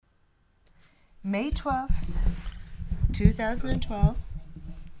May 12th, 2012.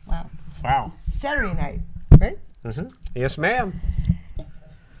 Wow. Wow. Saturday night, right? Yes, ma'am.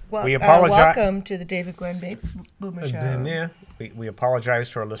 Well, We apologize. welcome to the David Gwen Boomer Show. Yeah, we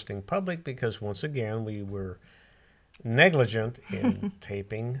apologize to our listening public because once again we were negligent in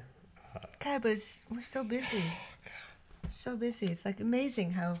taping. God, but we're so busy. So busy. It's like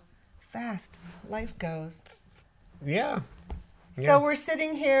amazing how fast life goes. Yeah. So we're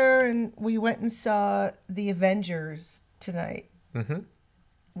sitting here and we went and saw The Avengers tonight.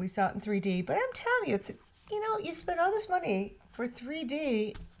 We saw it in 3D, but I'm telling you, it's, you spend all this money for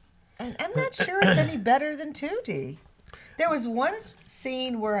 3D, and I'm not sure it's any better than 2D. There was one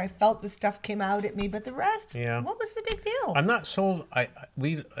scene where I felt the stuff came out at me, but the rest, what was the big deal? I'm not sold.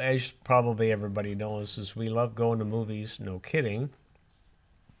 We, as probably everybody knows, is we love going to movies. No kidding.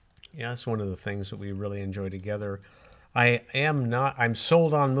 Yeah, it's one of the things that we really enjoy together. I'm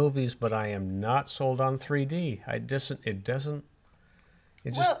sold on movies, but I am not sold on 3D.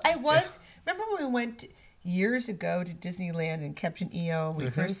 Remember when we went years ago to Disneyland and Captain EO, we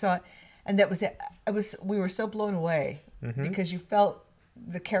first saw it, and that was it. We were so blown away because you felt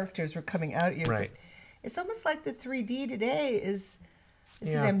the characters were coming out at you. Right. It's almost like the 3D today is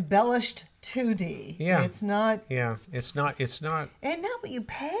an embellished 2D. Yeah. It's not. Yeah, it's not. And now, but you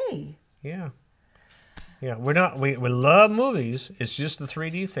pay. Yeah. Yeah, we love movies. It's just the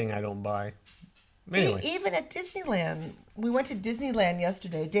 3D thing I don't buy. Anyway. Even at Disneyland, we went to Disneyland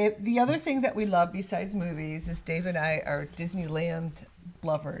yesterday. Dave, the other thing that we love besides movies is Dave and I are Disneyland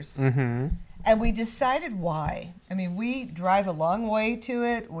lovers. And we decided why. I mean, we drive a long way to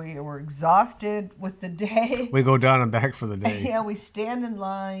it. We were exhausted with the day. We go down and back for the day. Yeah, we stand in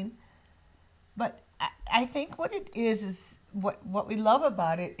line. But I think what it is what we love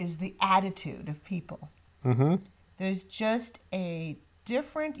about it is the attitude of people. There's just a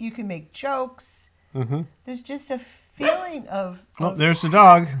different, you can make jokes. There's just a feeling of there's the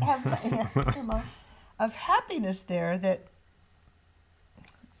dog. Of happiness there that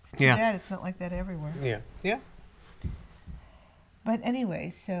it's too bad it's not like that everywhere. Yeah. But anyway,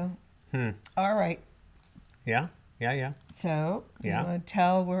 so all right. Yeah. So you want to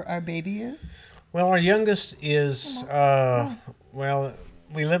tell where our baby is? Well, our youngest is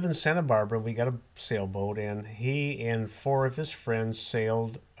we live in Santa Barbara. We got a sailboat, and he and 4 of his friends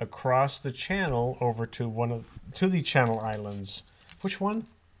sailed across the channel over to the Channel Islands. Which one?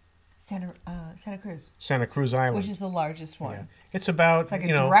 Santa Cruz. Santa Cruz Island, which is the largest one. Yeah. It's about like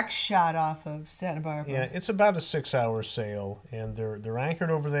a direct shot off of Santa Barbara. Yeah, it's about a 6-hour sail, and they're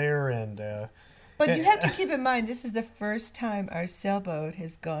anchored over there, and. But you have to keep in mind, this is the first time our sailboat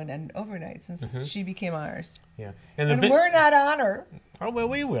has gone on overnight since she became ours. Yeah, and we're not on her. Oh well,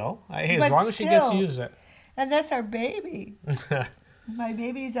 we will. As long as she gets to use it. And that's our baby. My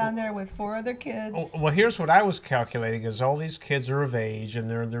baby's on there with 4 other kids. Oh, well, here's what I was calculating: is all these kids are of age, and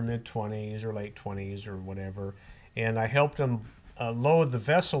they're in their mid-20s or late 20s or whatever. And I helped them load the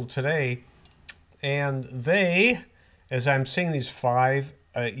vessel today, and they, as I'm seeing these 5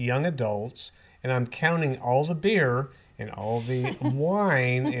 young adults. And I'm counting all the beer and all the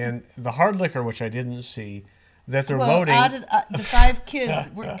wine and the hard liquor, which I didn't see, that they're loading. Out of the 5 kids,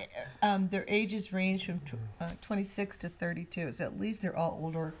 their ages range from 26 to 32. So at least they're all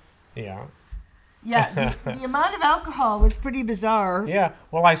older. Yeah. Yeah, the amount of alcohol was pretty bizarre. Yeah,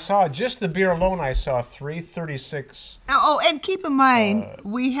 well, I saw just the beer alone. I saw 336. Oh, and keep in mind,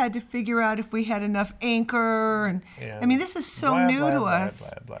 we had to figure out if we had enough anchor, and I mean, this is so new to us.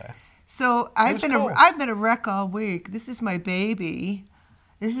 Blah, blah, blah. So I've been a wreck all week. This is my baby.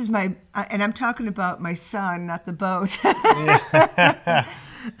 This is my, and I'm talking about my son, not the boat.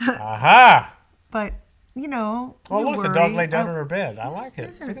 Aha! But well, look, the dog laid down in her bed. I like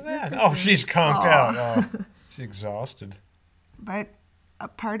it. Look at that. Oh, she's conked out. Oh, she's exhausted. But a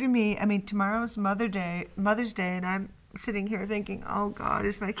part of me, I mean, tomorrow's Mother's Day, and I'm sitting here thinking, oh God,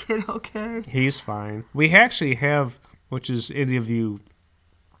 is my kid okay? He's fine. We actually have, which is any of you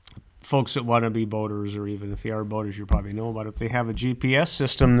folks that want to be boaters, or even if you are boaters, you probably know about it. They have a GPS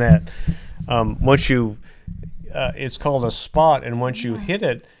system that once you, it's called a spot, and once you hit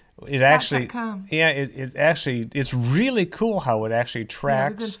it, it actually, it's really cool how it actually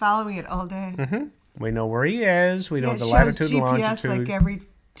tracks. Yeah, we've been following it all day. We know where he is. We know the latitude and longitude. It shows GPS like every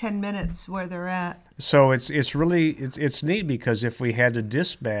 10 minutes where they're at. So it's really neat, because if we had to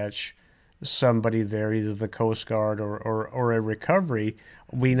dispatch somebody there, either the Coast Guard or a recovery,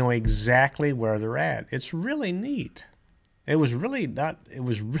 we know exactly where they're at. It's really neat. It was really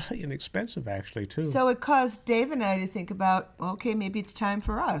inexpensive, actually, too. So it caused Dave and I to think about, okay, maybe it's time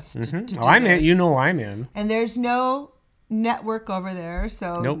for us to do I'm this. in. I'm in. And there's no network over there,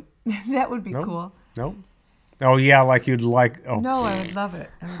 so Nope. that would be cool. Nope. Oh yeah, like you'd like. Oh. No, I would love it.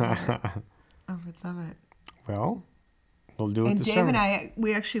 I would love it. Well, we'll do it And this Dave summer. and I,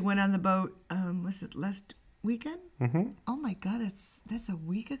 we actually went on the boat. Was it last weekend? Mm-hmm. Oh my God, that's a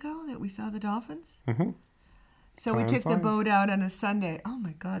week ago that we saw the dolphins. Mm-hmm. So we Time took the flies. boat out on a Sunday. Oh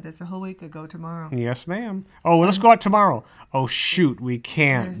my God, that's a whole week ago tomorrow. Yes, ma'am. Oh, let's go out tomorrow. Oh shoot, we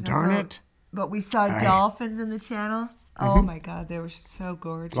can't. There's no Darn boat. it. But we saw Aye. dolphins in the channel. Oh my God, they were so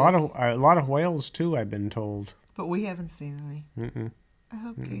gorgeous. A lot of whales too. I've been told. But we haven't seen any. Mm-mm. I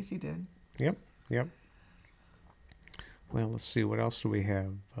hope Casey did. Yep. Yep. Well, let's see. What else do we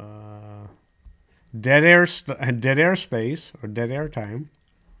have? Dead air space or dead air time.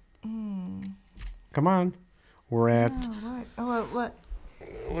 Come on. We're at. Oh, what? Oh, what?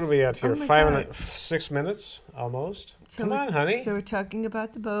 What are we at here? Oh my God. 6 minutes almost. So Come on, honey. So we're talking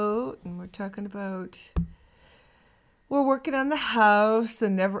about the boat, and we're talking about. We're working on the house, the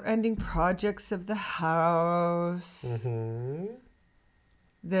never-ending projects of the house, Mm-hmm.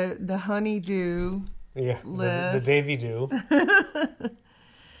 the honeydew. Yeah. The List. Davy do.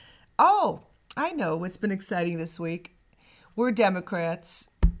 Oh, I know what's been exciting this week. We're Democrats,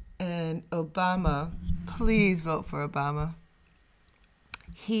 and Obama, please vote for Obama.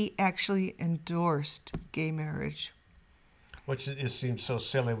 He actually endorsed gay marriage. Which seems so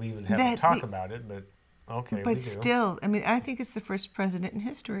silly we even have to That talk the- about it, but okay, we But do. still, I mean, I think it's the first president in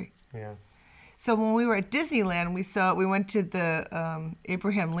history. Yeah. So when we were at Disneyland, we went to the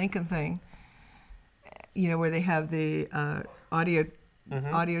Abraham Lincoln thing, where they have the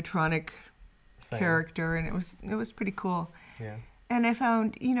audiotronic Thing. character, and it was pretty cool. Yeah. And I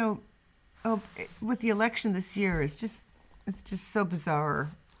found, with the election this year, it's just so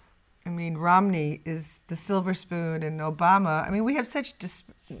bizarre. I mean, Romney is the silver spoon, and Obama. I mean, we have such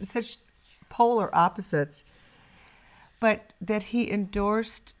polar opposites. But that he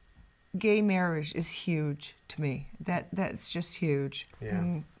endorsed gay marriage is huge to me. That's just huge. Yeah.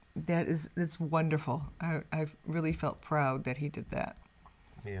 And it's wonderful. I really felt proud that he did that.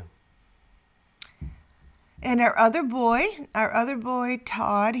 Yeah. And our other boy,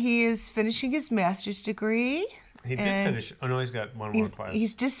 Todd, he is finishing his master's degree. He did And finish. Oh no, he's got one more class.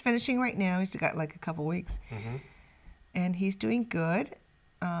 He's just finishing right now. He's got like a couple weeks. Mm-hmm. And he's doing good.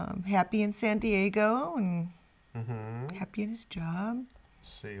 Happy in San Diego and Mm-hmm. happy in his job. Let's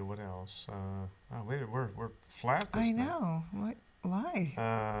see what else. We're flat. This I week. know. What?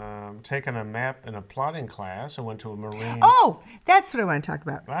 Why? Taking a map and a plotting class. I went to a marine. Oh, that's what I want to talk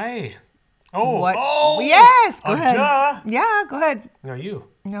about. Hey. Oh. What? Oh. Yes. Go ahead. Duh. Yeah. Go ahead. No, you.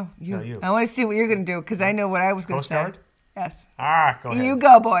 No, you. No, you. I want to see what you're going to do because I know what I was going to Coast say. Guard? Yes. Go ahead. You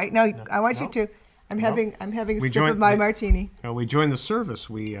go, boy. No, I want you No. to. I'm having a We sip joined- of my we- martini. We joined the service.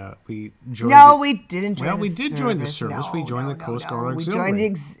 We joined. No, we didn't join Well, the we service. did join the service. We joined the Coast Guard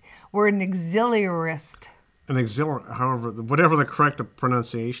Auxiliary. We're an auxiliarist. An auxiliary, however, whatever the correct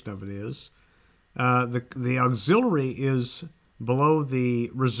pronunciation of it is. The auxiliary is below the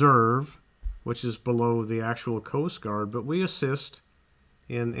reserve, which is below the actual Coast Guard, but we assist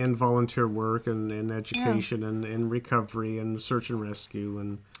in volunteer work and in education and in recovery and search and rescue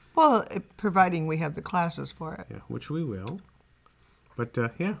and Well, providing we have the classes for it. yeah, which we will. But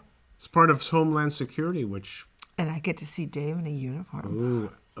yeah, it's part of Homeland Security, which And I get to see Dave in a uniform.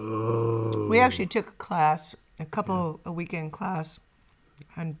 oh, We actually took a class, a weekend class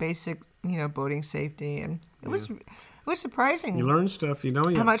on basic, boating safety, and it was surprising you learn stuff, you know.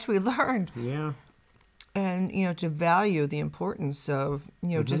 how much we learned, Yeah. and to value the importance of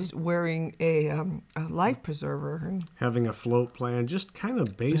just wearing a life preserver and Having a float plan, just kind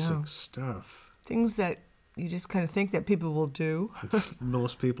of basic stuff. things that you just kind of think that people will do.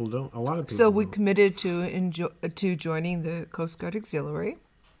 Most people don't. A lot of people. So we don't. committed to joining the Coast Guard Auxiliary,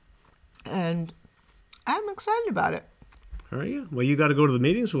 and I'm excited about it. Are you? Well, you got to go to the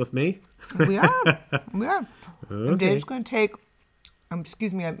meetings with me. We are. We are. And Okay. Dave's going to take,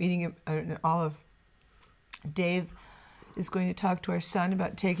 excuse me, I'm eating an olive. Dave is going to talk to our son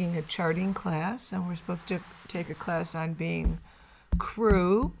about taking a charting class, and we're supposed to take a class on being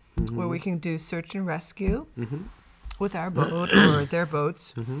crew, where we can do search and rescue with our boat or their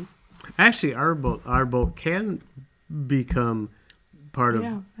boats. Actually, our boat can become part of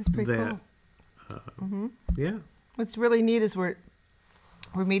Yeah, that's pretty that. cool. Yeah. What's really neat is we're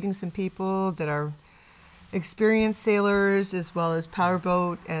meeting some people that are experienced sailors as well as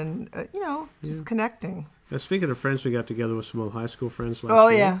powerboat, and just connecting. Now, speaking of friends, we got together with some old high school friends last Oh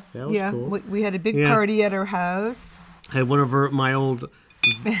year. yeah, That was yeah. cool. We had a big Yeah. party at our house. Had one of my old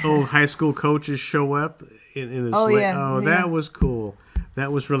high school coaches show up in his Oh, sleigh. yeah, Oh, yeah. that was cool.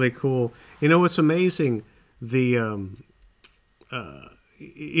 That was really cool. You know what's amazing? The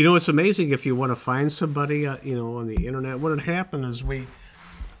it's amazing if you want to find somebody, on the internet. What had happened is we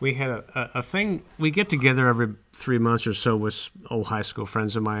had a thing. We get together every 3 months or so with old high school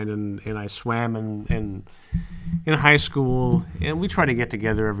friends of mine, and I swam in high school, and we try to get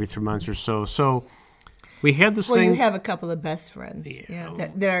together every 3 months or so. So we had this thing. Well, you have a couple of best friends,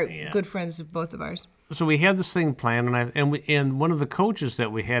 that are good friends of both of ours. So we had this thing planned, and one of the coaches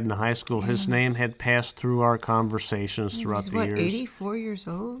that we had in high school, his name had passed through our conversations throughout the years. 84 years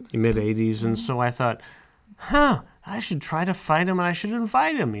old? Mid-80s, and so I thought, I should try to find him, and I should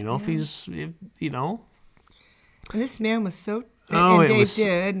invite him, if he's. And this man was so... Oh, and Dave was,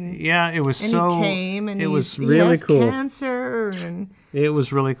 did. It was and so... he came, and it was he really has cool. cancer, and... It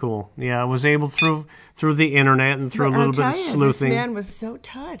was really cool. Yeah, I was able through the internet and through a little bit of sleuthing. This man was so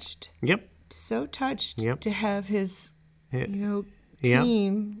touched. Yep. So touched to have his, Yep.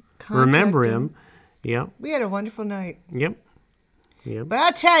 team contact remember him. Yep. We had a wonderful night. Yep. But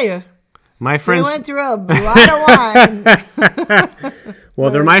I'll tell you, my friends we went through a lot of wine. Well,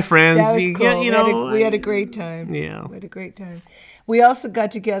 they're my friends. That was cool. We had a great time. Yeah. We had a great time. We also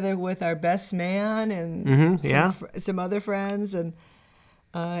got together with our best man and some other friends, and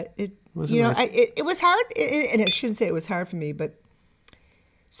it was nice. It was hard, and I shouldn't say it was hard for me, but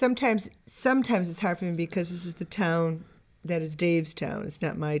sometimes it's hard for me because this is the town that is Dave's town. It's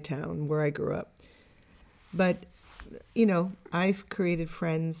not my town where I grew up. But, I've created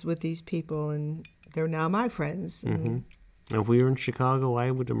friends with these people, and they're now my friends. And if we were in Chicago,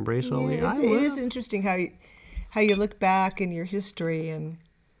 I would embrace all the... It is interesting how you look back in your history, and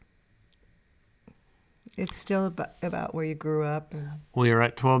it's still about where you grew up. And... We are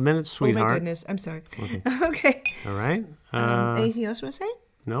at 12 minutes, sweetheart. Oh, my goodness. I'm sorry. Okay. All right. Anything else you want to say?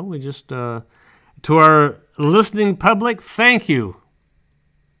 No, we just... to our listening public, thank you.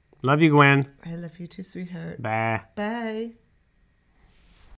 Love you, Gwen. I love you too, sweetheart. Bye. Bye.